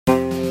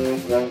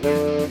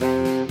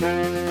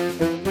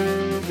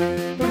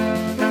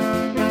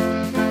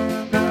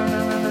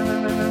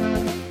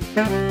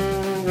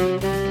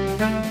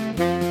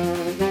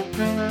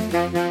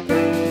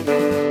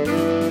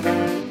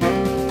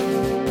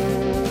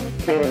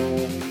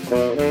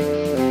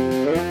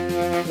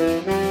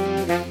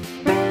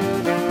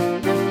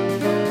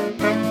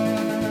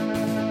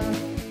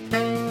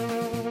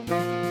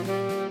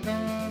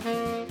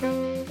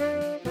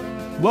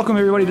Welcome,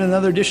 everybody, to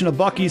another edition of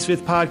Bucky's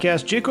Fifth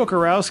Podcast. Jake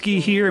Okarowski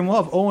here, and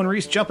we'll have Owen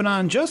Reese jumping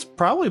on just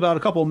probably about a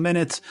couple of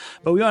minutes.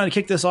 But we wanted to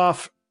kick this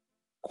off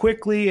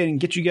quickly and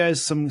get you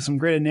guys some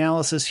great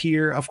analysis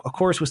here. Of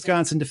course,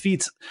 Wisconsin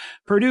defeats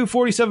Purdue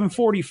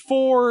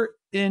 47-44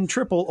 in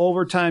triple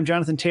overtime.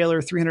 Jonathan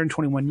Taylor,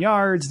 321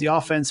 yards. The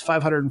offense,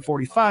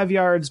 545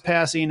 yards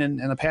passing,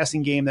 and a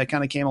passing game that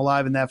kind of came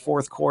alive in that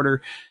fourth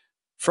quarter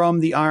from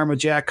the arm of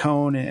Jack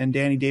Cohn and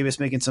Danny Davis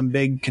making some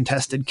big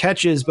contested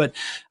catches. But,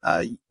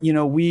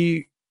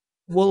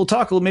 we'll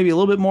talk maybe a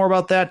little bit more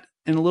about that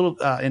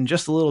in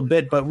just a little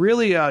bit. But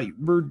really,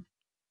 to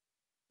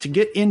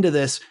get into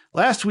this,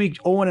 last week,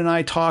 Owen and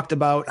I talked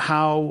about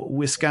how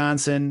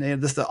Wisconsin,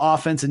 the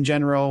offense in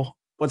general,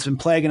 what's been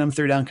plaguing them,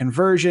 third down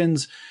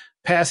conversions,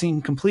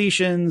 passing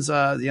completions,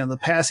 the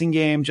passing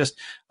game, just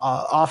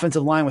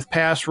offensive line with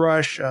pass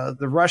rush,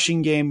 the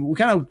rushing game. We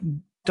kind of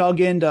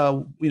dug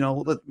into,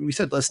 we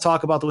said, let's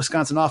talk about the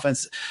Wisconsin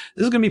offense.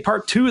 This is going to be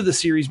part 2 of the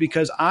series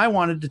because I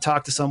wanted to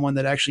talk to someone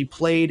that actually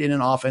played in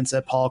an offense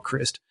that Paul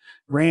Chryst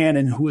ran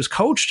and who was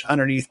coached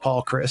underneath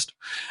Paul Chryst,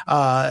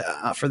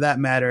 for that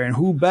matter. And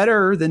who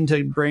better than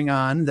to bring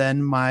on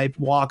than my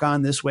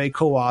walk-on this way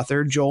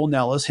co-author, Joel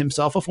Nellis,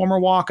 himself a former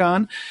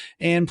walk-on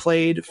and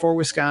played for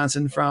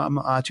Wisconsin from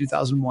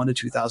 2001 to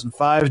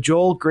 2005.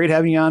 Joel, great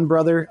having you on,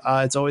 brother.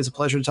 It's always a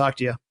pleasure to talk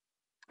to you.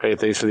 Hey,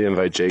 thanks for the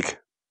invite, Jake.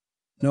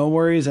 No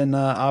worries. And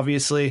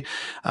obviously,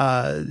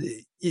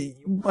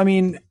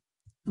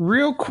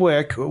 real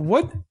quick,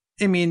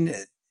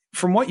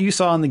 from what you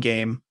saw in the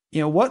game,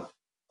 what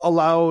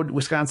allowed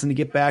Wisconsin to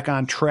get back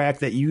on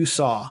track that you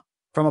saw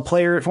from a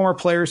former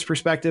player's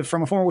perspective,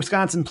 from a former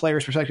Wisconsin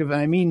player's perspective?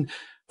 And I mean,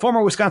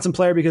 former Wisconsin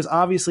player, because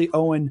obviously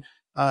Owen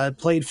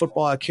played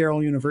football at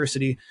Carroll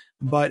University,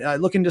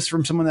 but looking just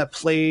from someone that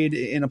played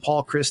in a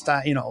Paul Chryst,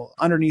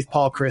 underneath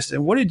Paul Chryst,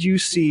 and what did you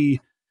see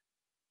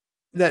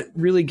that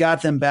really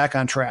got them back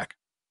on track?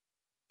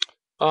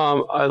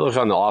 I look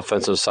on the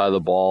offensive side of the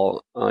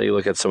ball. You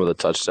look at some of the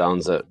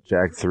touchdowns that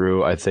Jack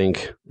threw. I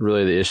think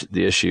really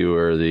the issue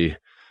or the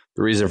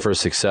reason for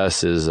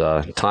success is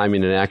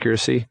timing and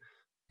accuracy.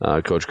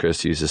 Coach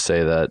Chryst used to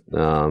say that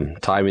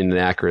timing and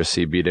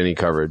accuracy beat any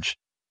coverage.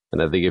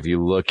 And I think if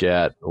you look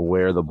at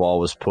where the ball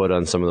was put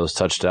on some of those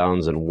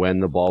touchdowns and when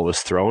the ball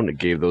was thrown, it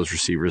gave those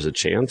receivers a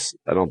chance.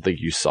 I don't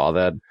think you saw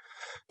that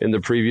in the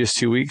previous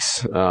 2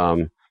 weeks.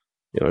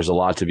 There's a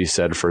lot to be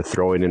said for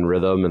throwing in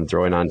rhythm and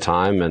throwing on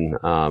time, and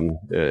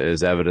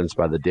is evidenced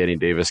by the Danny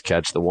Davis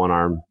catch, the one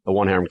arm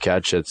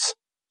catch. It's,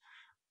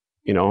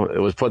 it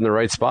was put in the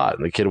right spot,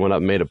 and the kid went up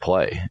and made a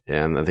play.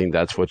 And I think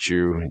that's what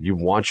you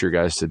want your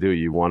guys to do.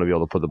 You want to be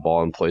able to put the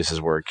ball in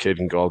places where a kid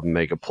can go up and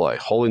make a play.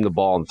 Holding the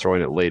ball and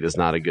throwing it late is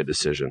not a good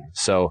decision.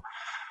 So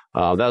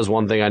that was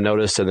one thing I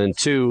noticed. And then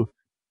 2,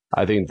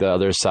 I think the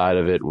other side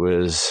of it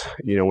was,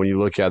 when you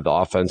look at the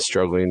offense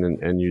struggling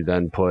and you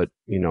then put,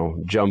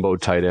 jumbo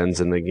tight ends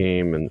in the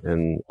game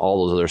and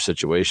all those other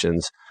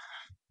situations,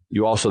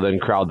 you also then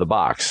crowd the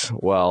box.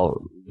 Well,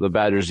 the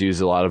Badgers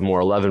use a lot of more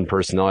 11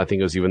 personnel. I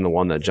think it was even the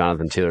one that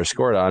Jonathan Taylor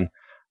scored on.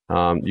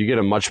 You get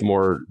a much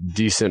more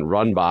decent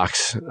run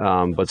box,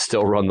 but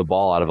still run the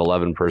ball out of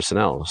 11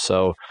 personnel.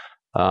 So,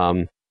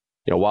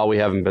 while we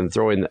haven't been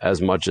throwing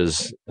as much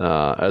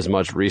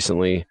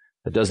recently,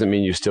 it doesn't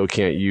mean you still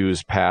can't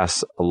use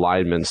pass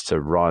alignments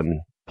to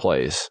run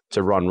plays.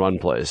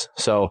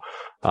 So,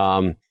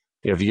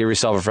 if you give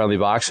yourself a friendly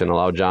box and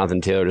allow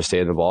Jonathan Taylor to stay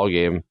in the ball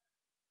game,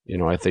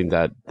 I think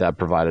that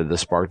provided the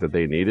spark that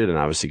they needed. And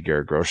obviously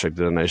Garrett Groshek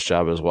did a nice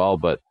job as well.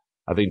 But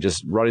I think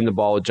just running the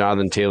ball with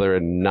Jonathan Taylor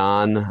in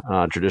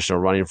non-traditional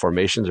running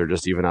formations or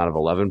just even out of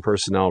 11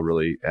 personnel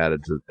really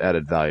added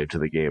value to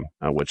the game,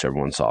 which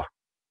everyone saw.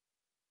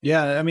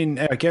 Yeah,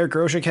 Garrett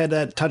Groshek had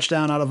that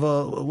touchdown out of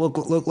a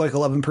look like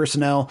 11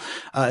 personnel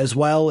as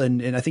well,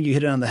 and I think you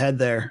hit it on the head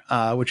there,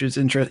 which is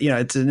interesting.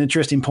 It's an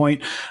interesting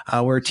point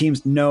where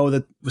teams know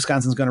that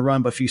Wisconsin's going to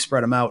run, but if you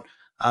spread them out,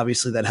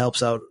 obviously that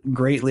helps out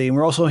greatly. And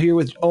we're also here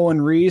with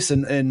Owen Reese,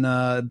 and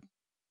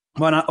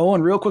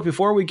Owen, real quick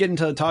before we get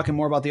into talking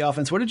more about the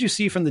offense, what did you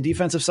see from the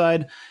defensive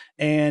side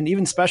and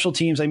even special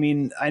teams?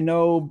 I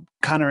know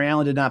Connor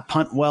Allen did not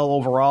punt well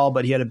overall,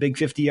 but he had a big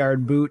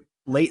 50-yard boot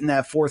late in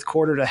that fourth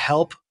quarter to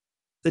help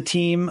the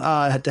team,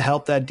 to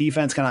help that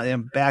defense kind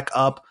of back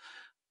up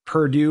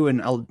Purdue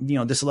and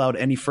disallowed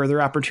any further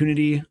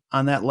opportunity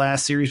on that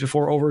last series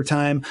before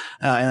overtime.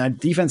 And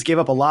the defense gave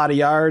up a lot of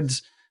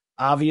yards,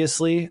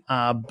 obviously,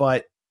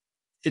 but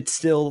it's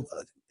still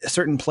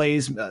certain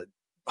plays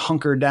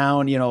hunkered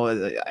down.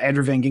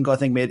 Andrew Van Ginkel, I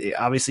think,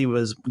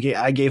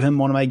 I gave him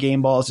one of my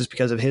game balls just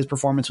because of his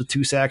performance with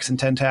 2 sacks and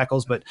 10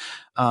 tackles, but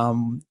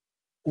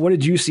what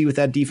did you see with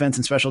that defense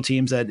and special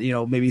teams that,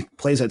 maybe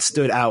plays that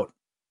stood out?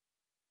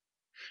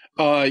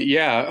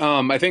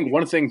 I think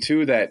one thing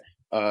too that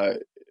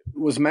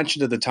was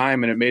mentioned at the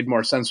time, and it made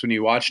more sense when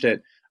you watched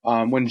it,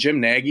 when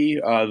Jim Nagy,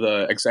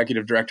 the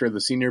executive director of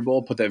the Senior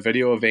Bowl, put that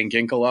video of Van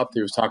Ginkel up,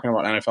 he was talking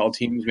about NFL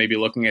teams maybe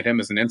looking at him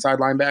as an inside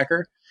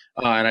linebacker.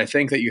 And I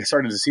think that you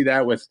started to see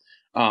that with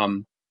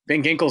Van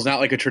Ginkel's not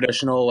like a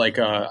traditional, like,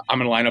 I'm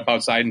going to line up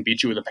outside and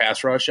beat you with a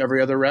pass rush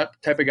every other rep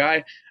type of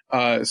guy.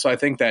 So I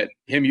think that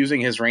him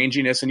using his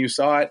ranginess, and you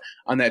saw it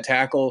on that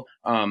tackle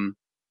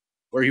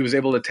where he was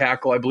able to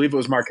tackle, I believe it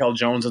was Markel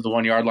Jones at the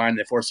 1 yard line.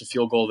 They forced a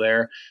field goal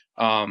there.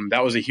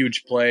 That was a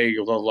huge play.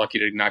 You're a little lucky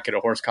to not get a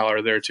horse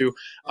collar there too.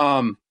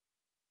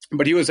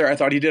 But he was there. I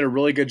thought he did a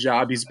really good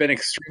job. He's been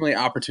extremely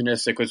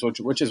opportunistic,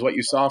 which is what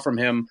you saw from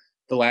him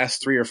the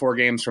last 3 or 4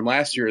 games from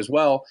last year as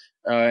well.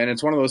 And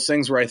it's one of those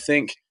things where I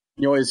think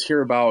you always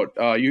hear about,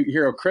 you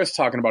hear Chris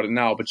talking about it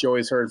now, but you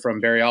always heard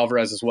from Barry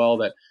Alvarez as well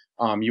that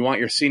you want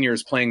your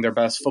seniors playing their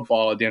best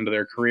football at the end of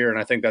their career. And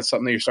I think that's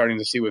something that you're starting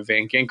to see with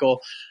Van Ginkel.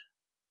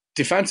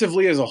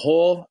 Defensively as a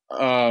whole,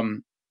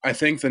 I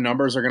think the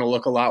numbers are going to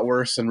look a lot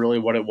worse than really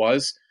what it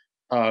was.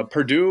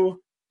 Purdue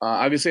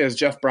obviously has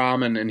Jeff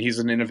Brom, and he's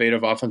an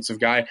innovative offensive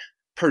guy.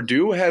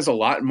 Purdue has a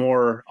lot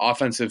more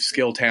offensive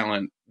skill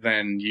talent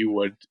than you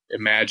would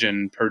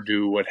imagine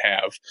Purdue would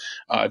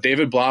have.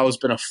 David Blau has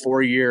been a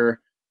 4-year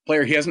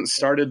player. He hasn't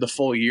started the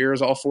full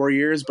years, all 4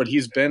 years, but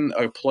he's been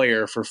a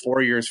player for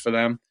 4 years for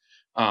them.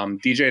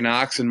 DJ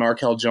Knox and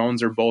Markel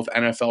Jones are both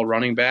NFL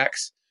running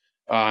backs.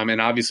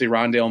 And obviously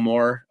Rondale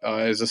Moore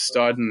is a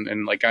stud,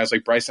 and like guys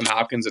like Bryson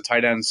Hopkins at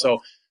tight end. So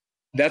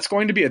that's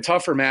going to be a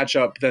tougher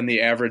matchup than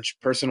the average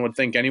person would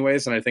think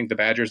anyways. And I think the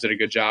Badgers did a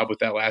good job with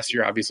that last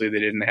year. Obviously they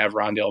didn't have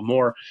Rondale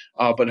Moore,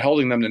 but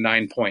holding them to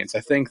 9 points. I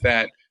think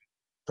that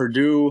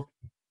Purdue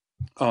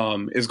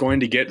is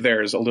going to get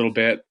theirs a little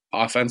bit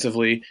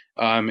offensively.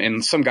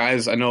 And some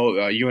guys, I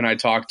know you and I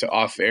talked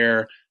off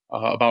air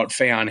about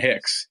Faion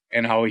Hicks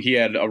and how he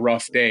had a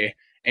rough day.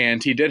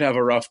 And he did have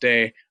a rough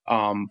day,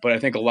 but I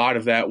think a lot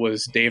of that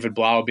was David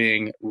Blau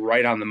being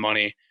right on the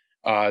money.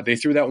 They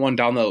threw that one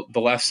down the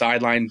left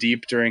sideline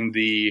deep during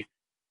the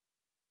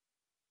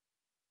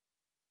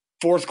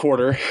fourth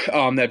quarter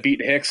that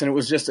beat Hicks, and it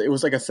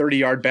was like a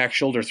 30-yard back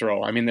shoulder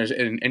throw. I mean,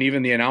 and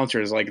even the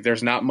announcers, like,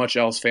 there's not much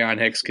else Faion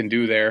Hicks can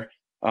do there.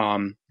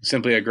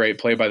 Simply a great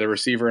play by the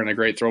receiver and a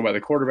great throw by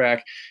the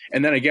quarterback.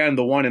 And then again,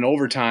 the one in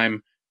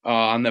overtime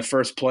on the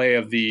first play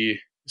of the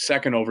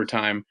second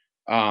overtime,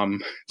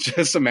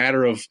 just a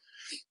matter of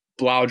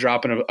Blau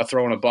dropping a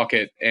throw in a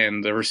bucket,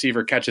 and the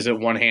receiver catches it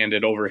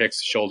one-handed over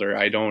Hicks' shoulder.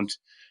 I don't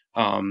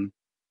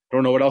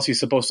know what else he's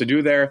supposed to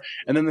do there.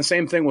 And then the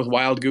same thing with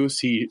Wild Goose.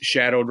 He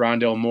shadowed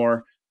Rondale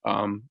Moore,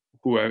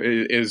 who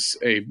is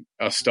a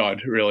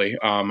stud, really.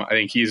 I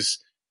think he's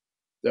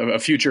a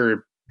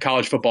future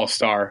college football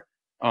star.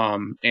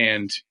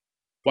 And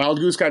Wild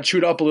Goose got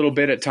chewed up a little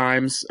bit at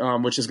times,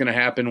 which is going to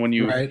happen when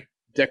you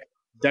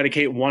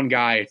dedicate one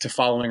guy to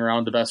following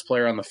around the best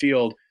player on the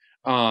field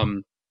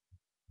on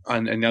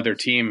another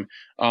team.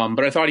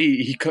 But I thought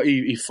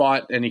he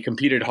fought and he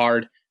competed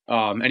hard,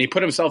 and he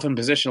put himself in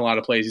position a lot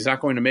of plays. He's not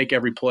going to make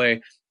every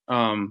play.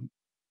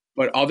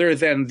 But other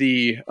than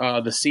the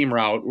seam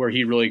route where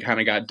he really kind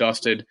of got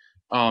dusted,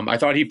 I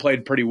thought he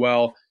played pretty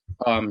well,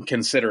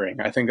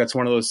 considering. I think that's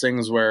one of those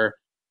things where,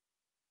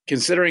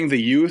 considering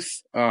the youth,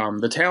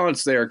 the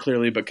talent's there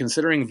clearly, but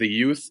considering the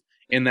youth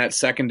in that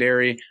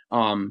secondary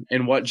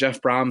and what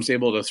Jeff Brom's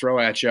able to throw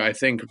at you, I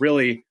think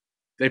really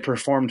they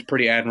performed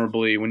pretty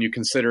admirably when you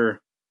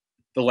consider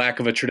the lack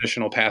of a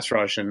traditional pass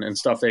rush and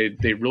stuff.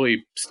 They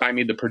really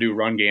stymied the Purdue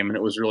run game, and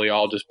it was really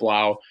all just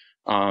Blau,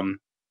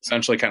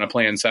 essentially kind of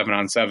playing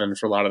 7-on-7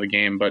 for a lot of the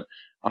game. But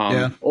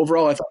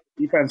overall, I thought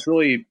the defense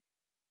really,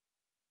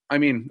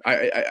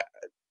 I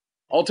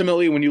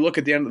ultimately, when you look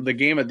at the end of the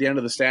game, at the end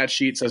of the stat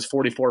sheet says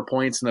 44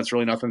 points, and that's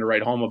really nothing to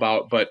write home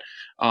about. But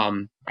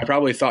I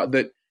probably thought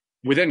that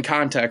within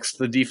context,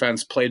 the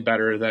defense played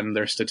better than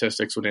their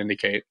statistics would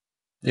indicate.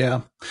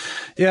 Yeah.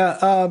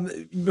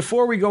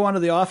 Before we go on to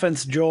the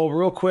offense, Joel,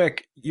 real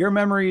quick, your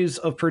memories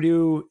of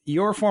Purdue.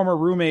 Your former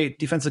roommate,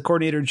 defensive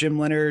coordinator Jim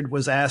Leonhard,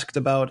 was asked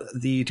about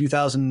the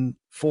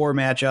 2004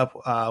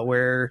 matchup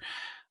where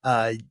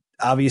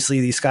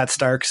obviously the Scott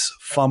Starks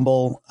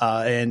fumble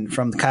and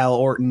from Kyle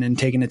Orton and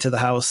taking it to the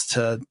house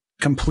to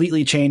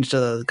completely change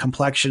the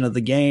complexion of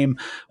the game.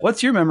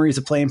 What's your memories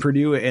of playing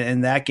Purdue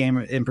in that game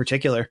in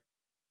particular?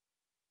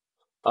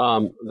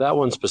 That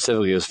one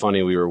specifically is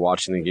funny. We were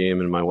watching the game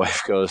and my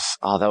wife goes,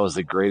 "Oh, that was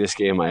the greatest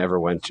game I ever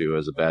went to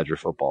as a Badger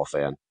football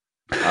fan."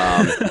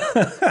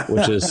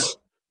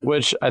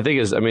 Which I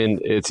think is,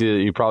 it's either,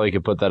 you probably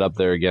could put that up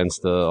there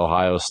against the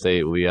Ohio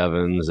State Lee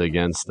Evans,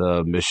 against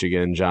the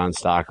Michigan John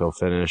Stocco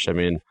finish.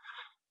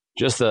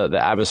 Just the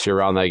atmosphere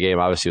around that game.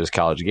 Obviously, it was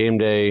College game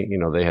day.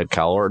 They had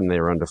Kyle Orton.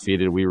 They were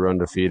undefeated. We were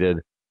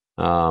undefeated.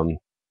 And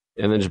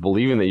then just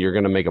believing that you're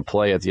going to make a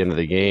play at the end of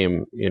the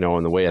game,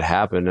 and the way it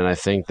happened. And I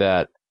think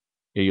that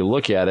you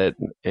look at it,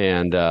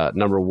 and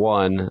number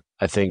one,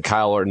 I think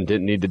Kyle Orton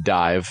didn't need to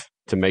dive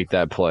to make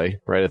that play,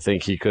 right? I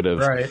think he could have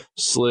Right.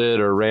 slid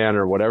or ran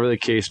or whatever the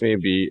case may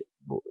be,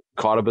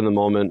 caught up in the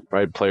moment,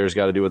 right? Players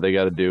got to do what they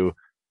got to do.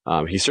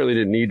 He certainly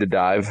didn't need to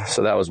dive,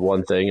 so that was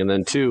one thing. And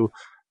then two,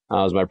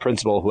 was my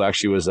principal, who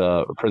actually was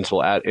a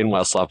principal in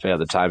West Lafayette at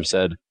the time,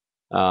 said,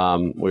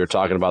 we were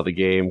talking about the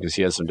game because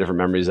he had some different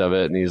memories of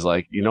it. And he's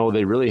like,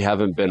 they really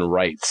haven't been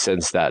right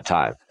since that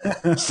time,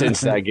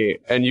 since that game.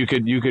 And you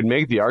could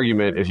make the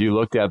argument, if you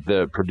looked at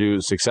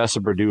the success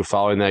of Purdue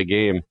following that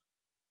game,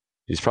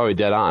 he's probably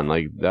dead on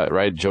like that,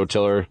 right? Joe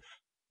Tiller,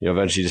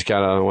 eventually just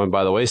kind of went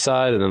by the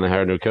wayside, and then they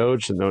hired a new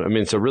coach.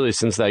 And so really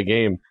since that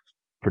game,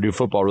 Purdue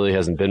football really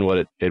hasn't been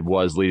what it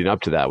was leading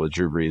up to that with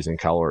Drew Brees and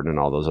Kyle Orton and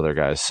all those other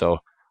guys. So,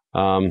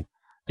 it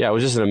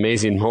was just an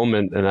amazing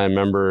moment. And I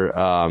remember,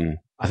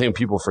 I think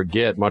people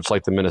forget, much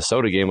like the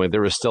Minnesota game, like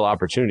there was still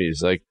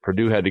opportunities. Like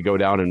Purdue had to go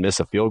down and miss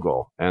a field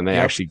goal, and they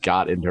actually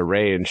got into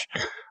range.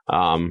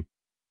 And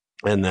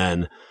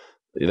then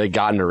they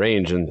got into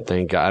range, and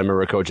thank God, I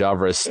remember Coach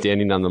Alvarez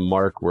standing on the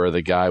mark where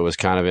the guy was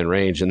kind of in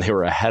range, and they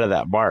were ahead of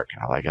that mark.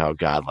 I'm like, oh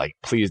God, like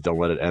please don't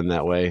let it end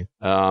that way.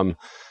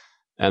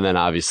 And then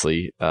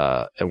obviously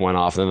it went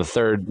off. And then the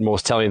third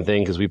most telling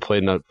thing, because we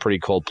played in a pretty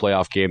cold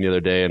playoff game the other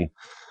day, and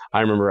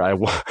I remember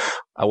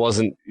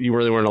you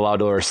really weren't allowed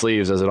to wear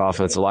sleeves as an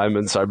offensive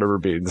lineman. So I remember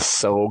being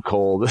so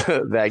cold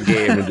that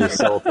game and just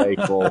so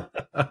thankful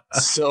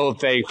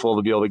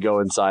to be able to go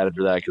inside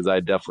after that, because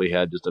I definitely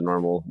had just a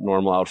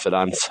normal outfit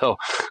on. So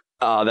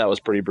that was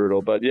pretty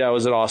brutal. But yeah, it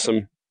was an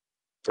awesome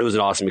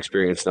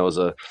experience. That was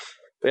I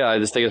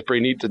just think it's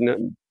pretty neat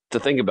to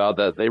think about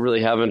that they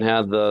really haven't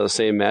had the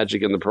same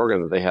magic in the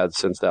program that they had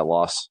since that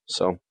loss.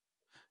 So.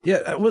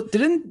 Yeah, well,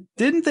 didn't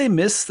they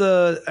miss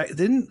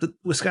didn't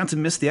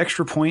Wisconsin miss the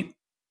extra point?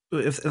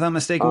 If I'm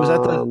mistaken,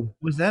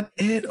 was that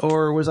it,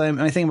 or was I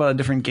thinking about a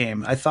different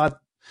game? I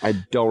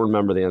don't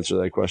remember the answer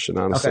to that question,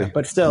 honestly. Okay,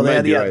 but still,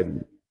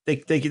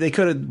 they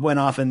could have went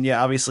off, and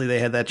obviously they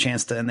had that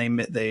chance to, and they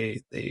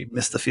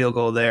missed the field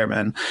goal there,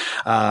 man.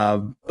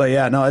 But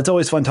yeah, no, it's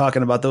always fun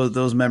talking about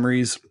those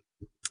memories.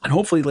 And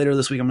hopefully later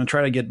this week, I'm going to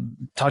try to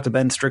talk to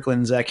Ben Strickland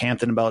and Zach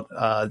Hampton about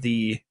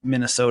the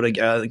Minnesota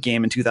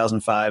game in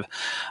 2005.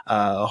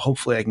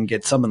 Hopefully I can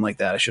get something like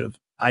that.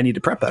 I need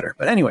to prep better.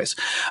 But anyways,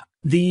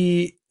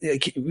 we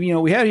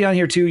had you on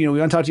here too. We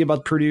want to talk to you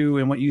about Purdue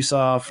and what you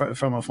saw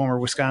from a former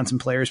Wisconsin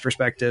player's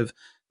perspective.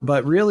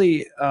 But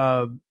really,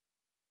 I'm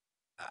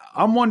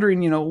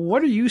wondering,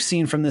 what are you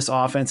seeing from this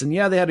offense? And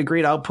they had a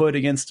great output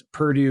against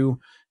Purdue,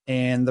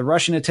 and the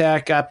rushing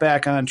attack got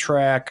back on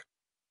track.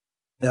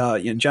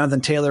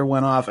 Jonathan Taylor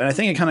went off, and I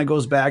think it kind of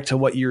goes back to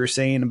what you were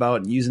saying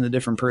about using the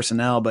different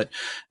personnel. But,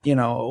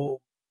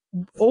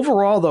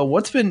 overall though,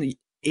 what's been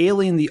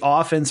ailing the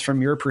offense from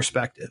your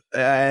perspective?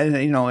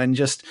 And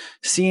just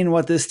seeing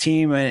what this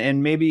team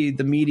and maybe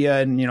the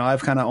media, and,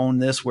 I've kind of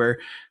owned this, where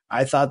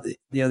I thought that,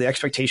 the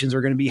expectations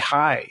were going to be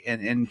high,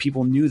 and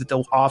people knew that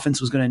the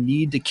offense was going to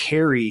need to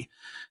carry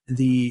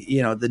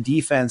the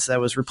defense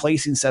that was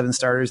replacing 7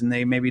 starters, and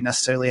they maybe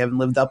necessarily haven't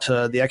lived up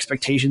to the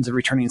expectations of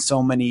returning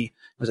so many.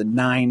 Was it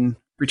 9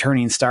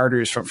 returning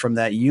starters from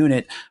that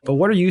unit? But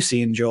what are you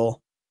seeing,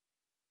 Joel?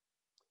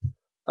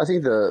 I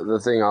think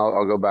the thing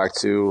I'll go back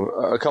to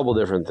a couple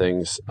different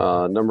things.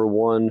 Number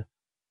one,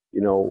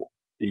 you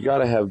got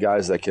to have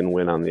guys that can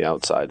win on the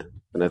outside,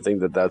 and I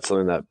think that's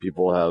something that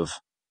people have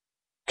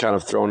kind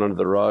of thrown under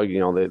the rug.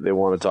 They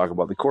want to talk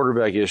about the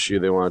quarterback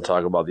issue, they want to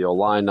talk about the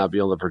O-line not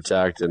being able to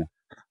protect, and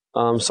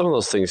some of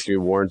those things can be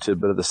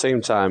warranted, but at the same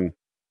time,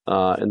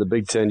 in the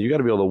Big Ten, you got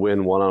to be able to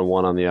win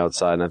one-on-one on the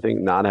outside. And I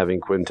think not having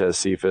Quintez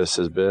Cephas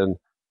has been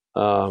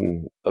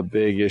a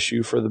big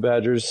issue for the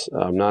Badgers.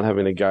 Not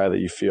having a guy that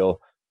you feel,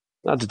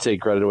 not to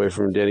take credit away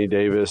from Danny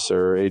Davis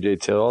or A.J.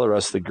 Taylor, all the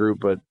rest of the group,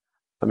 but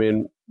I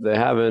mean, they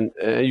haven't.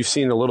 You've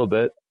seen a little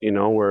bit,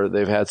 where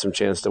they've had some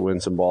chance to win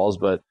some balls,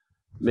 but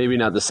maybe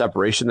not the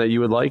separation that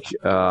you would like.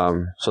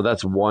 So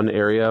that's one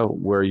area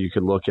where you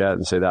could look at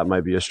and say that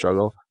might be a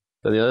struggle.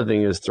 Then the other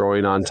thing is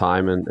throwing on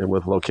time and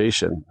with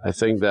location. I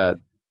think that,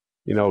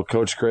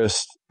 Coach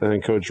Chryst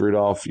and Coach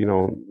Rudolph,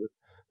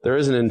 there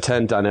is an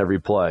intent on every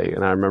play.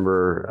 And I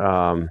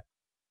remember,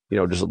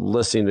 just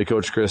listening to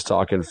Coach Chryst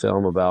talk in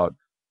film about,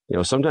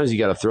 sometimes you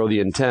got to throw the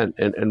intent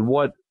and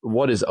what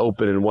is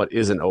open and what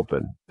isn't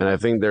open. And I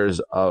think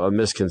there's a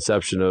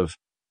misconception of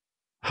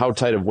how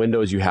tight of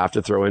windows you have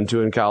to throw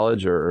into in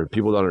college, or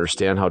people don't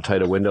understand how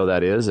tight a window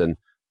that is. And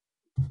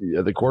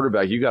the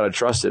quarterback, you got to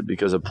trust it,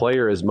 because a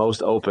player is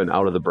most open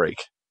out of the break,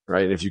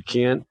 right? And if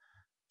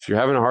you're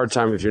having a hard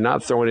time, if you're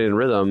not throwing it in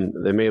rhythm,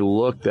 they may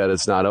look that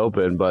it's not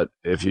open, but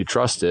if you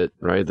trust it,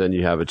 right, then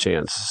you have a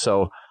chance.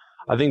 So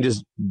I think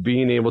just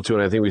being able to,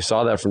 and I think we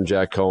saw that from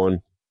Jack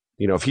Cohen,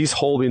 if he's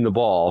holding the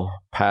ball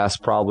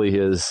past probably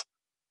his,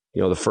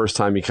 the first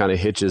time he kind of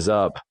hitches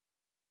up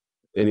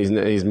and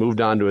he's moved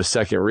on to a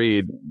second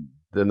read,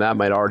 then that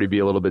might already be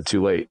a little bit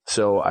too late.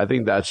 So I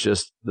think that's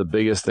just the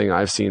biggest thing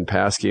I've seen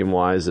pass game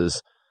wise,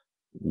 is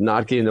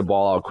not getting the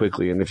ball out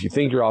quickly. And if you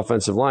think your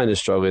offensive line is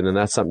struggling, then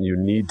that's something you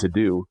need to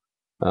do.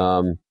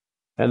 And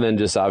And then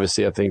just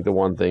obviously, I think the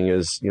one thing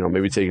is,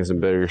 maybe taking some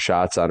bigger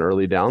shots on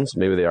early downs.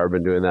 Maybe they have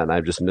been doing that and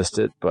I've just missed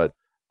it. But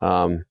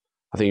I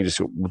think you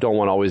just don't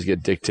want to always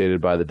get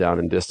dictated by the down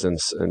and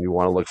distance, and you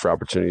want to look for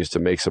opportunities to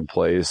make some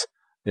plays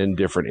in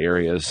different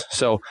areas.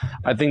 So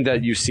I think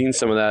that you've seen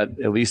some of that,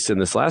 at least in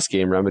this last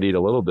game, remedied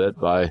a little bit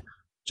by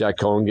Jack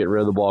Coan getting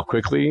rid of the ball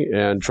quickly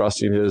and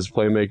trusting his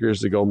playmakers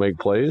to go make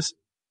plays.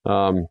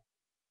 And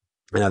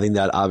I think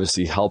that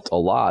obviously helped a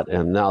lot.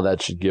 And now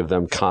that should give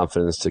them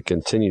confidence to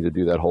continue to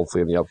do that,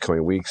 hopefully in the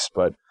upcoming weeks.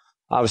 But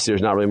obviously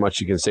there's not really much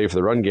you can say for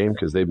the run game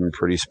because they've been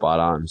pretty spot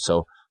on.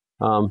 So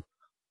I don't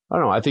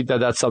know. I think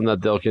that that's something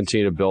that they'll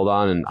continue to build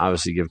on and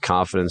obviously give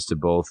confidence to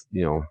both,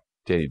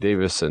 Danny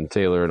Davis and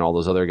Taylor and all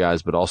those other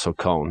guys, but also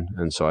Coan.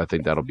 And so I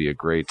think that'll be a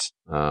great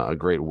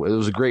it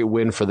was a great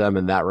win for them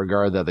in that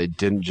regard, that they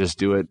didn't just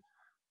do it.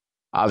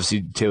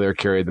 Obviously, Taylor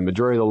carried the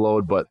majority of the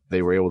load, but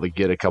they were able to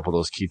get a couple of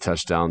those key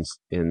touchdowns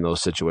in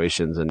those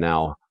situations. And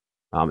now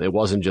it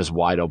wasn't just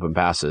wide open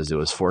passes. It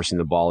was forcing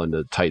the ball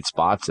into tight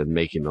spots and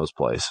making those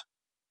plays.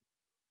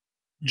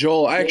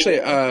 Joel, actually,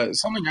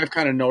 something I've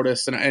kind of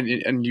noticed,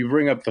 and you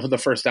bring up the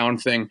first down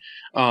thing.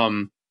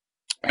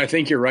 I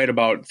think you're right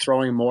about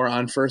throwing more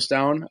on first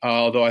down,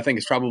 although I think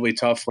it's probably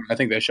tough. I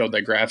think they showed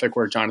that graphic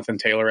where Jonathan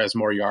Taylor has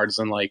more yards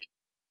than like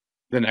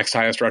the next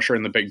highest rusher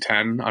in the Big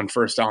Ten on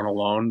first down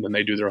alone than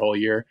they do their whole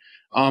year.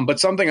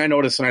 But something I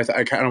noticed, and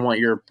I kind of want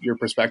your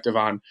perspective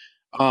on,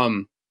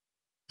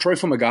 Troy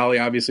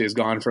Fumagalli obviously is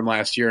gone from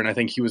last year, and I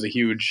think he was a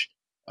huge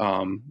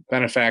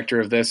benefactor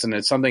of this, and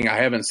it's something I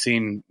haven't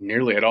seen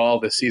nearly at all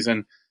this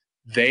season.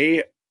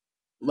 They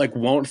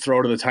won't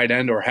throw to the tight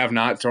end or have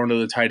not thrown to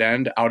the tight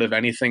end out of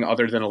anything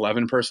other than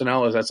 11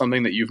 personnel. Is that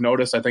something that you've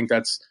noticed? I think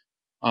that's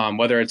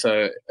whether it's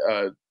a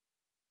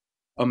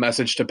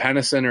message to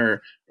Pennison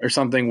or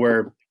something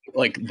where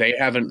they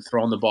haven't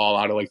thrown the ball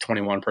out of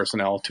 21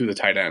 personnel to the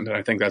tight end. And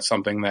I think that's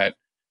something that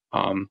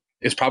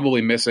is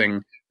probably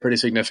missing pretty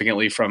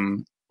significantly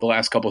from the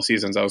last couple of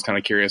seasons. I was kind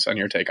of curious on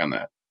your take on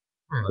that.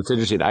 It's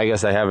interesting. I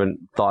guess I haven't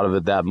thought of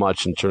it that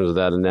much in terms of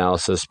that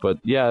analysis, but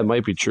yeah, it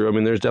might be true. I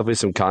mean, there's definitely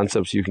some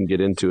concepts you can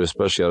get into,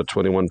 especially out of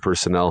 21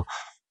 personnel,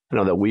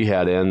 that we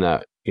had in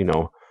that,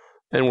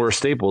 and were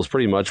staples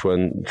pretty much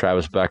when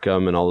Travis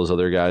Beckham and all those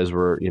other guys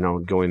were,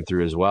 going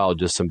through as well,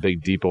 just some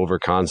big deep over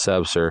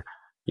concepts or,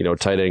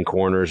 tight end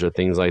corners or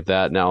things like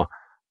that. Now,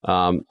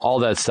 all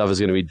that stuff is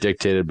going to be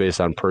dictated based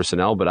on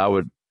personnel, but I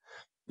would,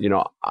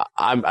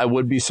 I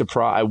would be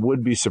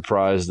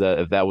surprised that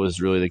if that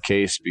was really the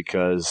case,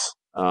 because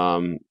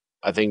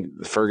I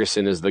think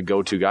Ferguson is the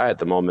go-to guy at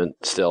the moment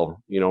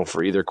still,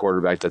 for either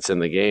quarterback that's in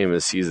the game,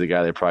 is he's the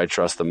guy they probably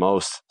trust the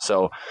most.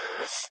 So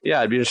yeah,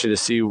 it'd be interesting to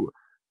see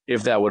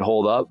if that would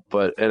hold up,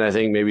 and I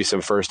think maybe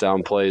some first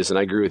down plays, and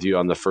I agree with you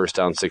on the first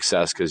down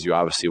success, because you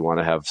obviously want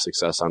to have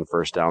success on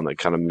first down that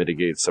kind of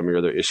mitigates some of your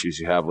other issues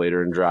you have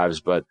later in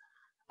drives. But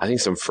I think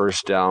some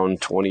first down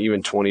 20,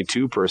 even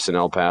 22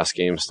 personnel pass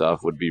game stuff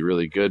would be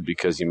really good,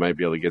 because you might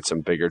be able to get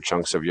some bigger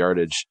chunks of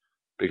yardage,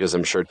 because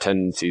I'm sure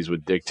tendencies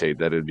would dictate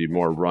that it'd be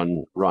more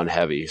run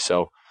heavy.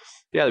 So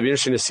yeah, it'd be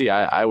interesting to see.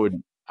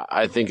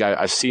 I think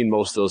I've seen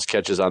most of those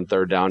catches on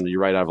third down.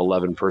 You're right, out of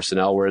 11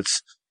 personnel where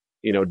it's,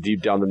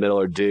 deep down the middle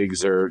or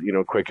digs or,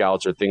 quick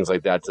outs or things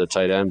like that to the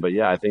tight end. But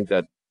yeah, I think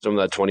that some of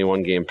that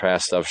 21 game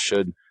pass stuff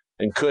should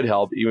and could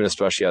help, even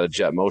especially out of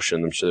jet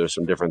motion. I'm sure there's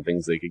some different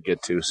things they could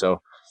get to.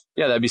 So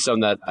yeah, that'd be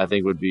something that I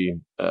think would be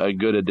a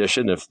good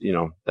addition if,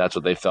 that's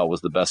what they felt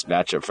was the best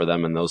matchup for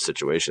them in those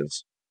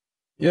situations.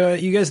 Yeah,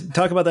 you guys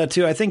talk about that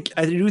too. I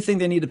do think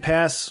they need to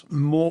pass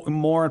more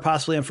and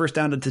possibly on first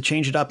down to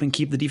change it up and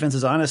keep the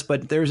defenses honest.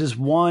 But there's this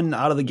one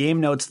out of the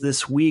game notes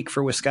this week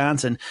for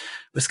Wisconsin.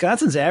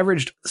 Wisconsin's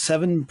averaged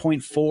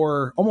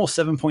 7.4, almost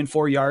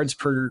 7.4 yards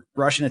per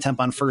rushing attempt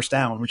on first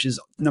down, which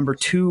is number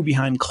 2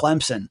 behind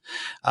Clemson.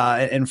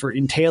 And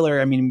in Taylor,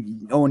 I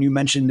mean, Owen, you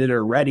mentioned it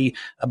already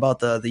about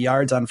the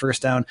yards on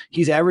first down.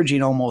 He's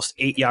averaging almost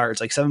 8 yards,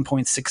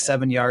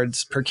 7.67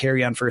 yards per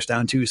carry on first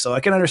down too. So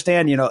I can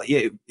understand, you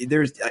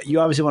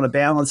obviously want to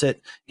balance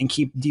it and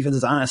keep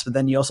defenses honest, but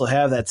then you also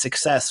have that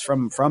success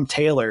from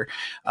Taylor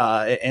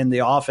and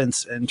the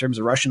offense in terms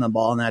of rushing the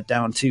ball and that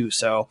down too.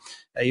 So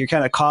you're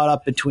kind of caught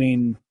up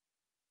between,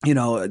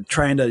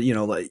 trying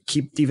to,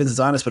 keep defenses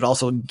honest, but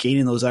also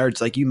gaining those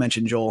yards, like you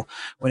mentioned, Joel,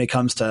 when it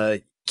comes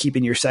to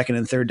keeping your second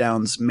and third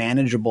downs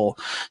manageable.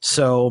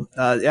 So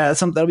yeah,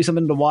 that'll be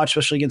something to watch,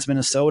 especially against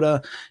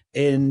Minnesota.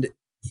 And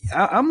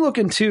I'm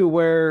looking too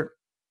where,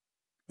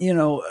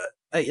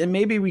 and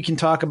maybe we can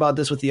talk about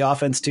this with the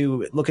offense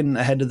too, looking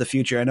ahead to the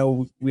future. I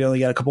know we only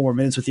got a couple more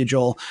minutes with you,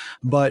 Joel,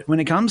 but when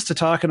it comes to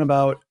talking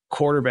about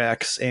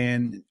quarterbacks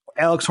and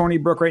Alex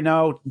Hornibrook right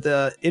now,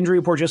 the injury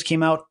report just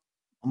came out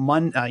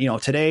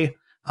today.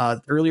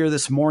 Earlier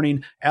this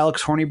morning,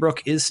 Alex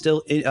Hornibrook is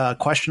still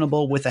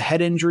questionable with a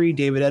head injury.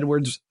 David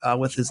Edwards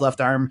with his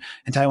left arm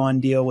and Taiwan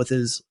Dio with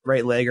his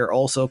right leg are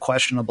also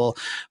questionable.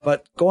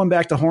 But going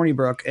back to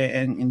Hornibrook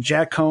and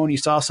Jack Coan, you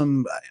saw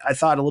some, I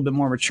thought, a little bit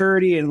more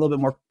maturity and a little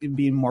bit more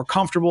being more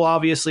comfortable,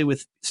 obviously,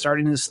 with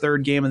starting his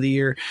third game of the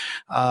year.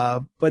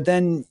 But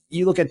then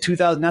you look at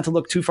 2000, not to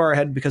look too far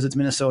ahead because it's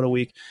Minnesota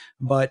week,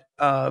 but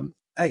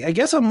I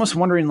guess I'm just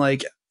wondering,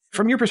 like,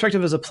 from your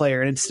perspective as a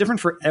player, and it's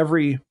different for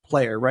every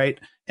player, right?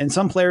 And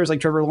some players like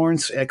Trevor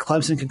Lawrence at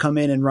Clemson can come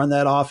in and run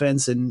that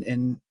offense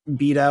and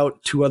beat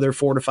out 2 other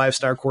 4 to 5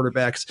 star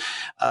quarterbacks.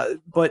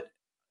 But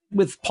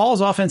with Paul's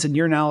offense and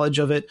your knowledge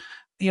of it,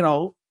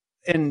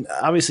 and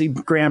obviously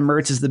Graham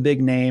Mertz is the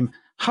big name.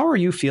 How are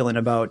you feeling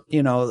about,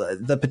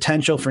 the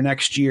potential for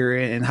next year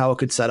and how it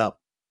could set up?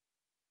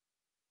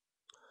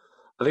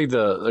 I think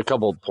the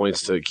couple of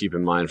points to keep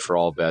in mind for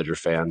all Badger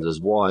fans is,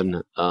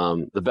 one,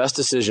 the best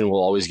decision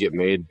will always get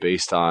made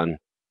based on,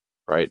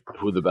 right,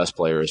 who the best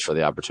player is for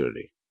the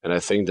opportunity. And I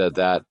think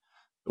that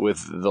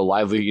with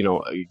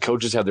the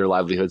coaches have their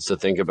livelihoods to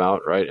think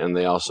about, right? And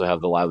they also have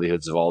the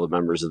livelihoods of all the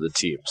members of the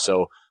team.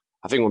 So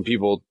I think when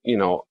people,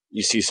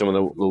 you see some of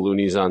the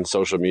loonies on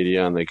social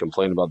media and they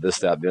complain about this,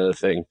 that, the other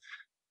thing,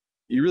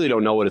 you really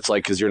don't know what it's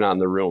like because you're not in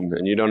the room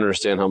and you don't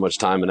understand how much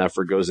time and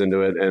effort goes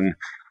into it. And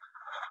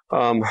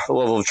the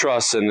level of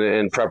trust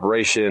and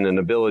preparation and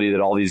ability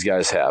that all these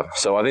guys have.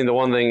 So I think the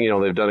one thing,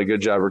 they've done a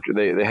good job.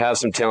 They have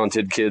some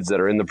talented kids that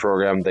are in the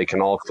program. They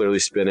can all clearly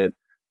spin it.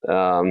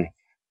 They're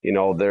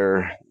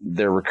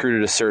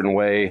recruited a certain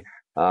way.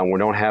 We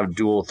don't have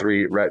dual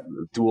threat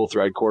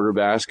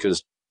quarterbacks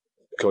because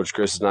Coach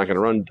Chris is not going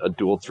to run a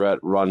dual threat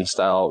run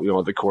style,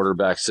 the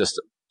quarterback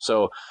system.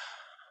 So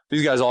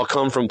these guys all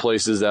come from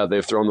places that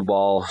they've thrown the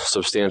ball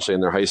substantially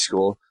in their high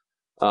school.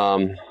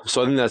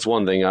 So I think that's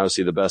one thing.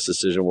 Obviously, the best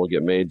decision will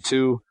get made.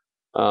 Two,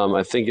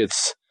 I think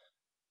it's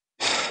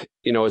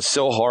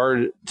so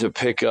hard to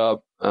pick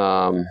up.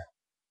 I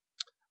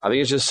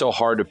think it's just so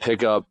hard to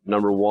pick up,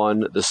 number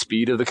one, the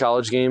speed of the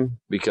college game,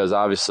 because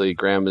obviously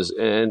Graham has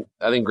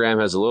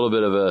a little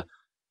bit of a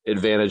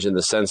advantage in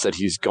the sense that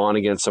he's gone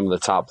against some of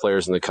the top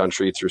players in the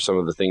country through some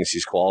of the things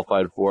he's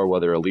qualified for,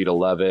 whether Elite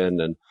 11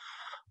 and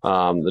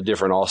the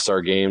different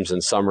All-Star games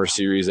and summer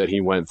series that he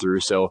went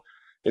through. So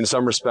in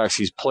some respects,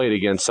 he's played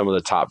against some of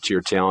the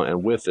top-tier talent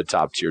and with the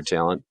top-tier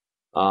talent.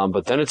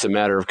 But then it's a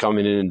matter of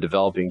coming in and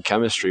developing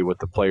chemistry with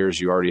the players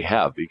you already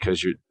have,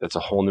 because that's a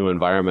whole new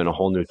environment, a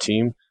whole new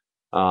team.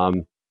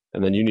 And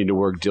then you need to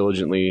work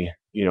diligently.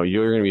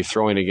 You're going to be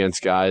throwing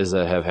against guys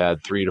that have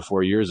had 3 to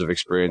 4 years of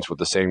experience with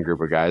the same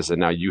group of guys, and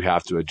now you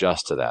have to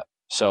adjust to that.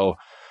 So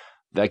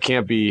that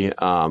can't be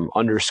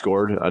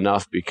underscored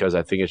enough, because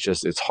I think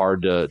it's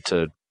hard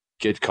to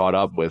get caught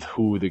up with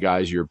who the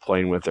guys you're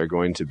playing with are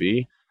going to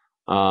be.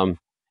 And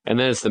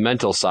then it's the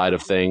mental side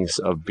of things,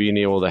 of being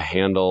able to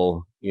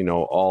handle,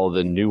 all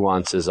the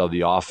nuances of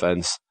the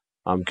offense.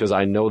 Because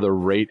I know the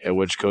rate at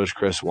which Coach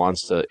Chris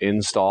wants to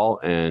install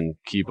and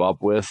keep up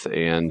with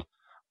and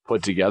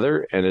put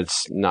together. And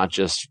it's not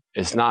just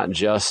the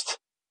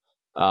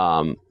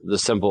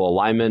simple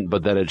alignment,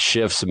 but that it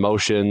shifts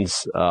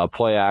motions,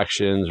 play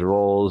actions,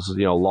 roles,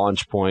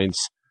 launch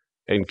points,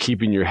 and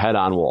keeping your head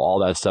on while all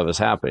that stuff is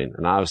happening.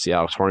 And obviously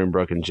Alex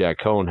Hornibrook and Jack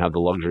Coan have the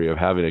luxury of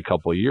having a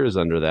couple of years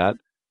under that.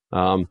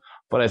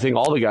 But I think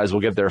all the guys will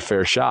get their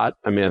fair shot.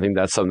 I mean, I think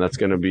that's something that's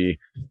going to be,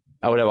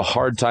 I would have a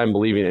hard time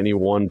believing any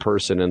one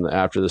person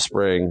after the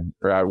spring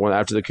or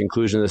after the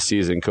conclusion of the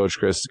season, Coach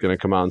Chris is going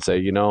to come out and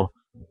say,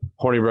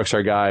 Hornibrook's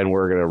our guy and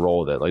we're going to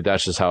roll with it. Like,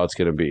 that's just how it's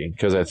going to be.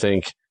 Because I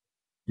think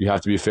you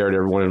have to be fair to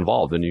everyone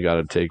involved, and you got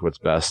to take what's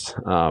best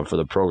for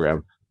the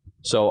program.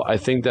 So I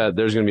think that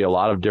there's going to be a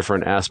lot of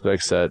different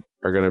aspects that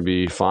are going to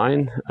be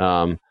fine.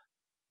 Are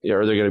they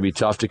going to be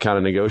tough to kind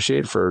of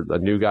negotiate for a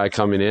new guy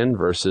coming in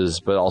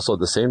but also at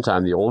the same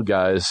time, the old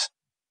guys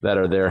that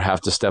are there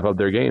have to step up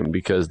their game,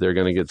 because they're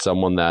going to get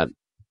someone that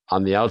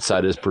on the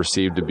outside is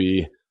perceived to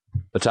be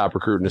the top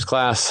recruit in his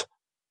class.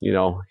 He's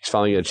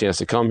finally got a chance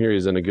to come here.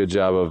 He's done a good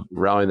job of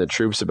rallying the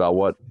troops about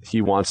what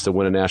he wants to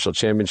win a national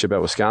championship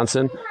at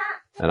Wisconsin.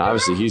 And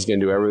obviously he's going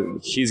to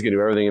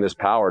do everything in his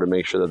power to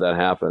make sure that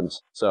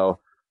happens. So,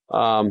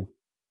 I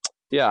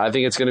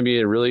think it's going to be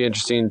a really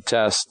interesting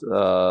test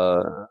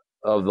of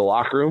the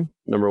locker room.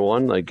 Number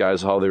one, like,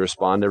 guys, how they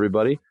respond to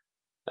everybody.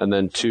 And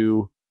then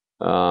two,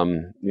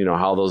 how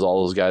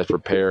all those guys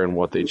prepare and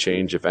what they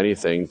change, if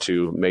anything,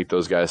 to make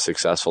those guys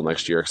successful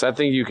next year. Because I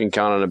think you can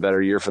count on a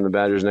better year from the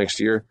Badgers next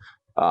year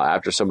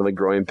after some of the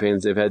growing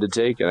pains they've had to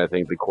take. And I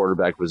think the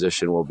quarterback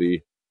position will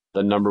be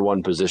the number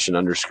one position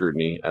under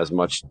scrutiny, as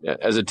much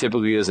as it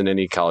typically is in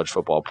any college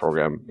football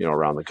program,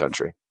 around the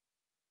country.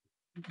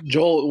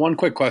 Joel, one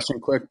quick question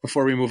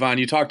before we move on.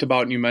 You talked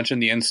about, and you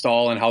mentioned the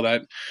install and how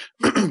that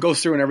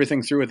goes through and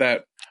everything through with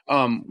that.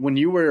 When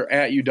you were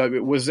at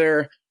UW, was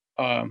there,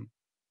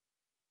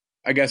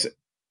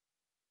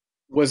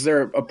 was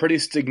there a pretty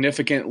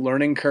significant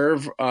learning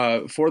curve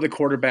for the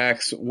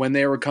quarterbacks when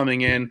they were coming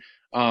in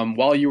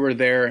while you were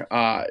there?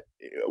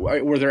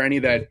 were there any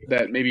that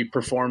maybe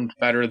performed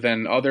better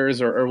than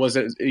others, or was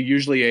it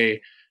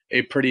usually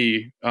a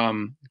pretty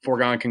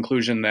foregone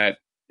conclusion that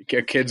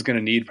a kid's going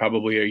to need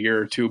probably a year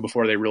or two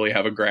before they really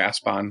have a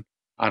grasp on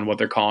what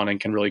they're calling and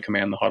can really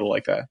command the huddle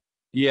like that?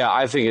 Yeah,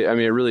 I think, it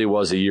really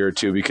was a year or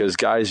two because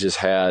guys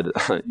just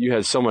you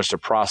had so much to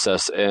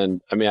process.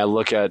 And I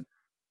look at,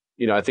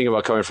 I think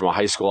about coming from a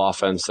high school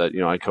offense that,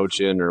 I coach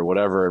in or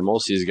whatever. And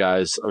most of these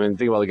guys,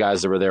 think about the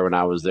guys that were there when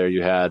I was there.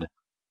 You had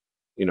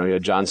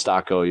John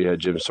Stocco, you had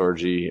Jim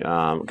Sorgi,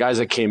 guys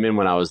that came in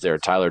when I was there,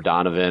 Tyler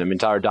Donovan.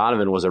 Tyler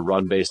Donovan was a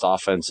run-based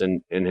offense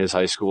in his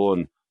high school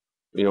and,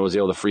 was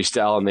able to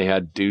freestyle, and they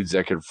had dudes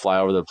that could fly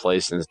over the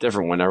place. And it's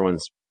different when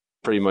everyone's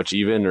pretty much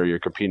even or you're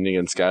competing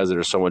against guys that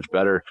are so much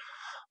better.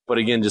 But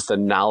again, just the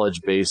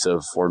knowledge base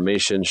of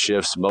formation,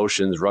 shifts,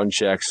 motions, run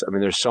checks.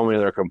 There's so many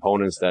other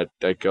components that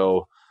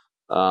go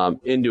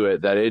into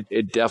it that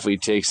it definitely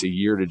takes a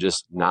year to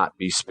just not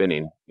be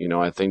spinning.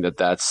 I think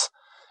that's,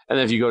 and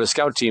then if you go to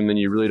scout team, then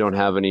you really don't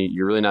have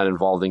you're really not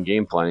involved in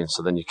game planning.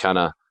 So then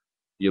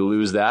you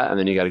lose that, and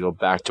then you got to go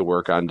back to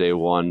work on day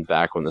one,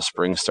 back when the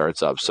spring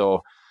starts up.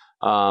 So,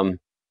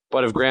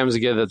 but if Graham's a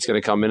kid that's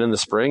going to come in the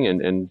spring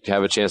and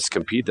have a chance to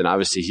compete, then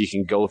obviously he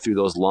can go through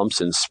those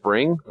lumps in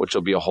spring, which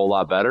will be a whole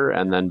lot better,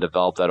 and then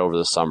develop that over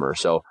the summer.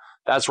 So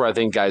that's where I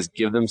think guys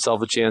give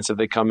themselves a chance if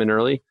they come in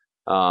early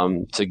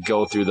to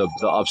go through the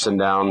ups and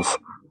downs,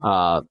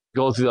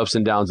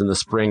 in the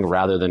spring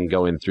rather than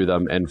going through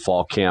them in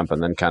fall camp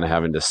and then kind of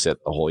having to sit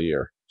the whole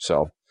year.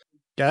 So.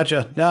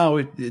 Gotcha.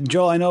 No,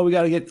 Joel, I know we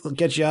got to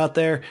get you out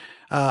there,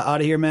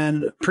 out of here,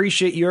 man.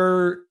 Appreciate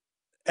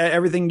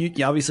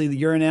everything, obviously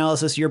your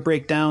analysis, your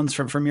breakdowns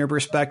from your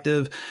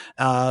perspective.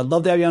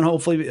 Love to have you on,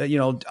 hopefully,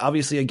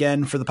 obviously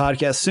again for the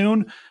podcast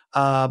soon.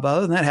 But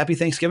other than that, happy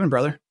Thanksgiving,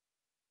 brother.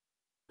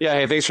 Yeah.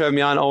 Hey, thanks for having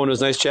me on, Owen. It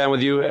was nice chatting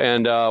with you,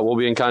 and we'll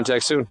be in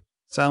contact soon.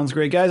 Sounds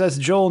great, guys. That's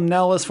Joel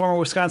Nellis, former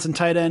Wisconsin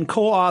tight end,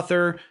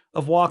 co-author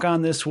of Walk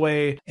On This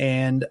Way.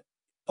 And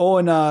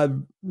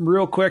Owen,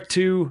 real quick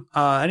too,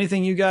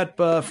 anything you got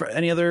for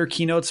any other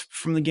keynotes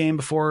from the game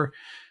before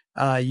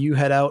you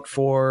head out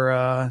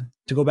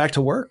to go back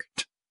to work?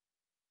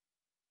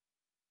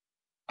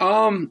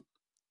 Not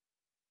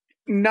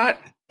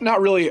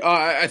really.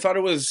 I thought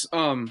it was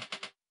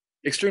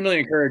extremely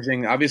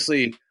encouraging.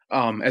 Obviously,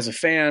 as a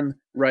fan,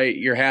 right,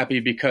 you're happy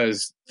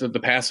because the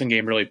passing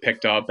game really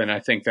picked up, and I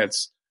think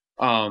that's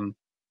all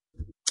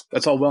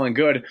well and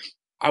good.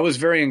 I was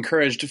very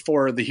encouraged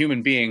for the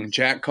human being,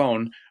 Jack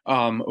Coan,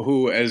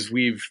 who, as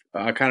we've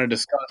kind of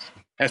discussed,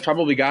 has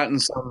probably gotten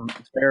some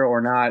fair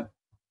or not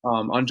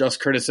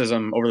unjust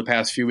criticism over the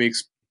past few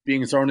weeks,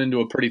 being thrown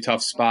into a pretty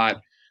tough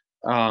spot.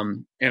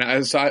 And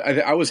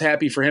I was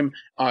happy for him.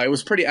 It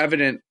was pretty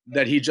evident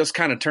that he just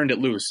kind of turned it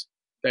loose,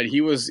 that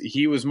he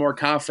was more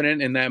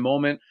confident in that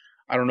moment.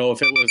 I don't know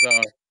if it was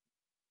a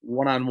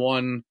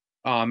one-on-one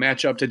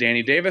matchup to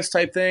Danny Davis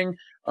type thing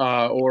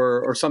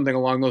or something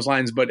along those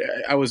lines. But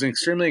I was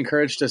extremely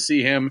encouraged to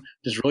see him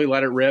just really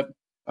let it rip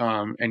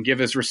and give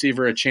his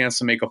receiver a chance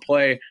to make a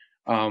play,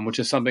 which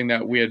is something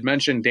that we had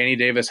mentioned Danny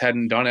Davis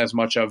hadn't done as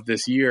much of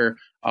this year.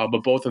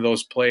 But both of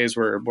those plays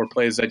were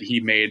plays that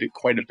he made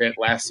quite a bit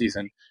last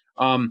season.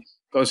 I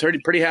was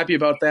pretty happy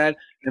about that.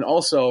 And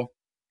also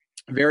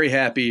very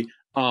happy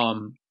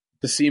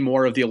to see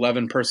more of the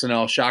 11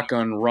 personnel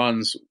shotgun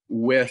runs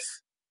with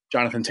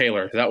Jonathan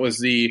Taylor. That was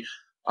the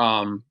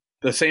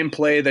same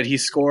play that he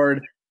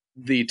scored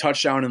the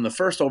touchdown in the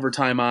first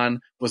overtime on,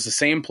 was the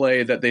same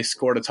play that they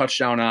scored a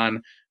touchdown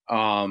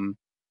on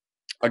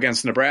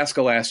against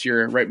Nebraska last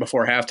year. Right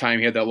before halftime,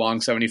 he had that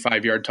long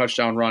 75-yard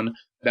touchdown run.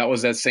 That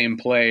was that same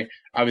play.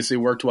 Obviously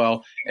worked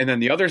well. And then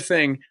the other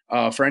thing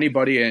for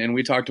anybody, and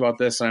we talked about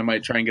this, and I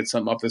might try and get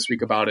something up this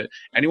week about it,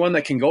 anyone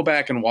that can go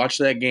back and watch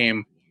that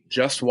game,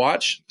 just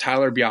watch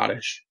Tyler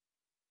Biadasz.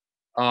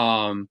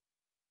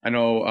 I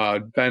know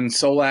Ben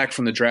Solak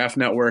from the Draft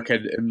Network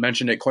had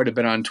mentioned it quite a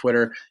bit on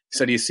Twitter. He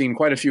said he's seen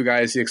quite a few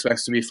guys he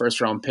expects to be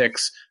first-round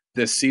picks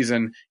this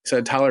season. He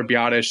said Tyler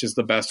Biadasz is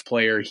the best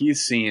player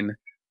he's seen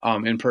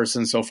in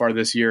person so far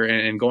this year.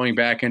 And going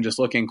back and just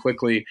looking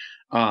quickly,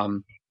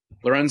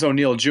 Lorenzo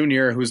Neal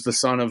Jr., who's the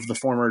son of the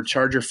former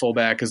Charger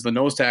fullback, is the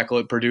nose tackle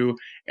at Purdue,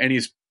 and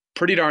he's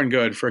pretty darn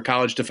good for a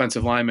college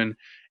defensive lineman.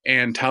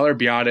 And Tyler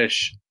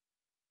Biadasz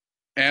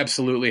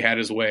absolutely had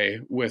his way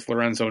with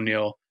Lorenzo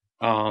Neal.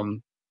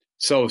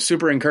 So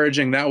super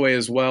encouraging that way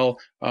as well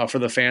for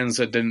the fans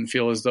that didn't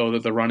feel as though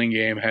that the running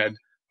game had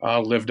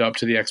lived up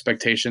to the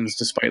expectations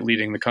despite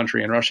leading the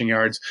country in rushing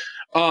yards.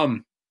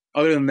 Other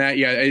than that,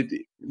 yeah,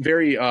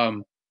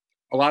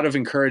 a lot of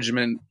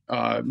encouragement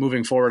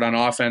moving forward on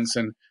offense,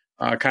 and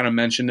kind of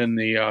mentioned in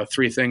the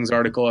Three Things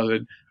article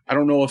that I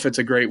don't know if it's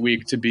a great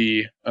week to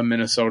be a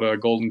Minnesota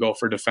Golden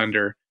Gopher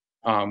defender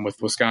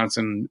with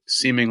Wisconsin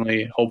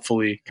seemingly,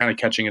 hopefully, kind of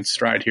catching its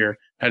stride here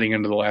heading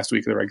into the last week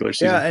of the regular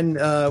season.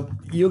 Yeah, and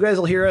you guys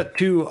will hear it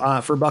too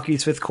for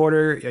Bucky's fifth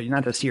quarter.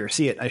 Not just hear,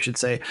 see it, I should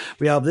say.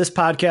 We have this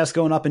podcast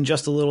going up in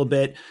just a little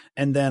bit,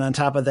 and then on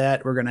top of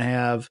that, we're going to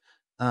have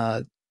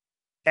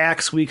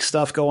Axe Week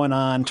stuff going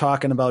on,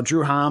 talking about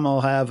Drew Hom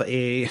will have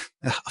an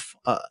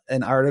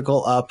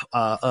article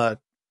up,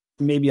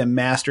 maybe a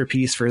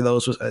masterpiece for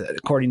those,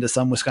 according to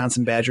some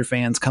Wisconsin Badger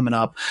fans, coming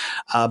up.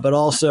 But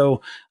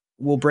also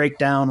we'll break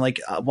down, like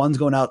one's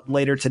going out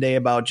later today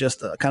about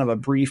just kind of a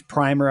brief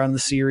primer on the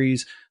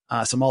series,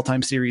 some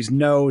all-time series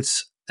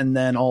notes, and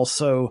then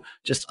also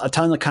just a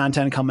ton of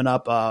content coming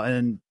up.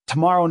 And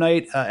tomorrow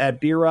night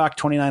at Beer Rock,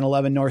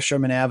 2911 North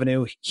Sherman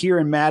Avenue here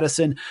in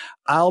Madison,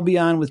 I'll be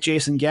on with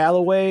Jason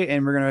Galloway,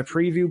 and we're going to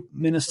preview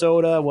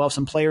Minnesota. We'll have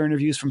some player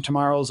interviews from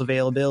tomorrow's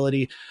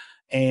availability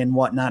and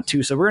whatnot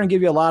too. So we're going to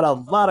give you a lot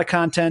of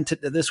content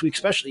this week,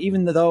 especially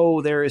even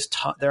though there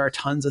are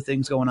tons of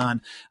things going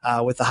on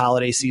with the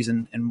holiday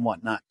season and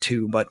whatnot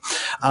too. But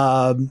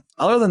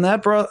other than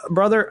that,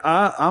 brother,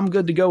 I'm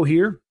good to go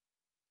here.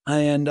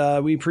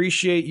 And we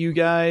appreciate you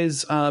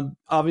guys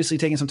obviously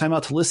taking some time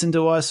out to listen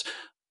to us.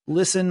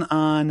 Listen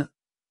on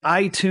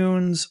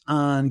iTunes,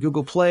 on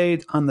Google Play,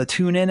 on the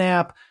TuneIn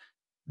app.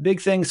 Big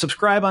thing,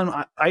 subscribe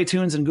on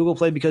iTunes and Google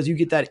Play, because you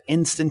get that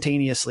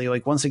instantaneously.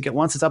 Like once it's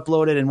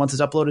uploaded, and once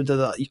it's uploaded to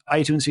the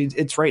iTunes feed,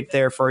 it's right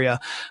there for you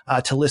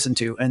to listen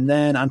to. And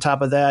then on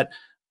top of that,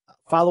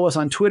 follow us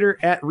on Twitter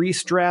at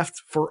Reese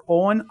Draft for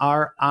Owen,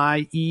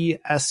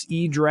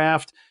 RIESE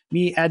Draft,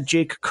 me at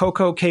Jake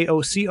Coco,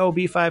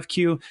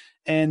 KOCOB5Q.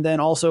 And then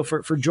also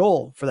for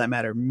Joel, for that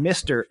matter,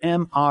 Mr.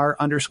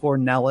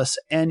 MR_Nellis,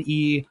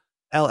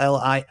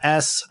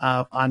 NELLIS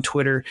on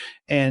Twitter,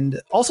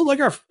 and also like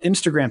our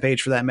Instagram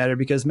page for that matter,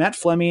 because Matt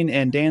Fleming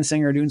and Dan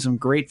Singer are doing some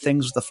great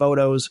things with the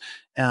photos,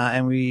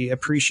 and we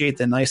appreciate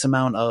the nice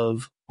amount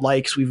of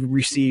likes we've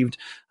received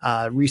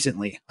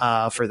recently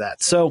for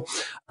that. So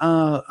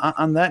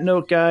on that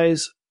note,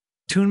 guys,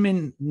 tune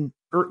in.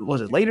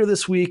 Later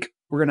this week?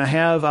 We're going to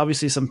have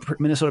obviously some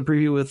Minnesota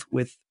preview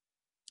with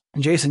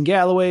Jason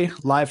Galloway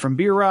live from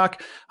Beer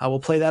Rock. We'll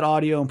play that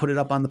audio and put it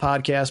up on the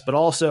podcast, but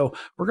also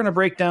we're going to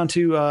break down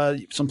to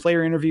some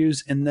player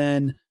interviews, and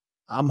then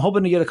I'm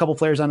hoping to get a couple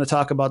players on to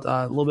talk about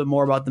a little bit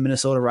more about the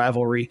Minnesota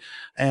rivalry,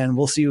 and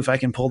we'll see if I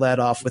can pull that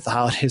off with the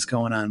holidays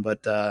going on. But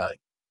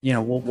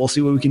we'll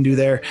see what we can do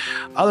there.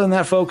 Other than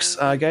that, folks,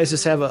 guys,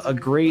 just have a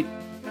great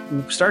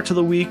start to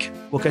the week.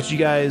 We'll catch you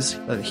guys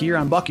here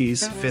on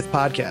Bucky's 5th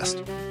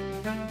podcast.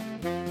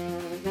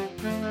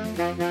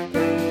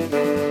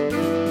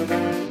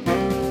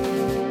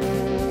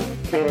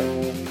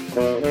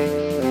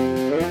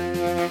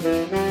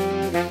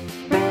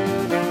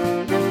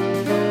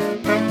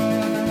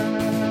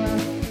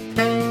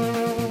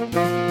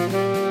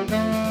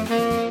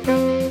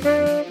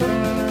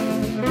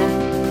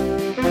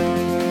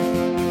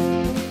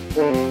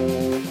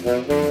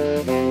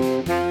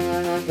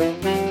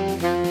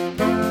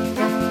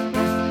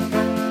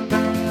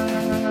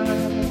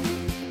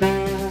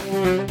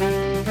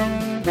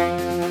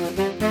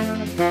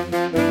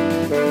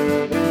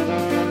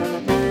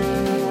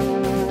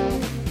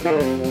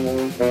 Oh.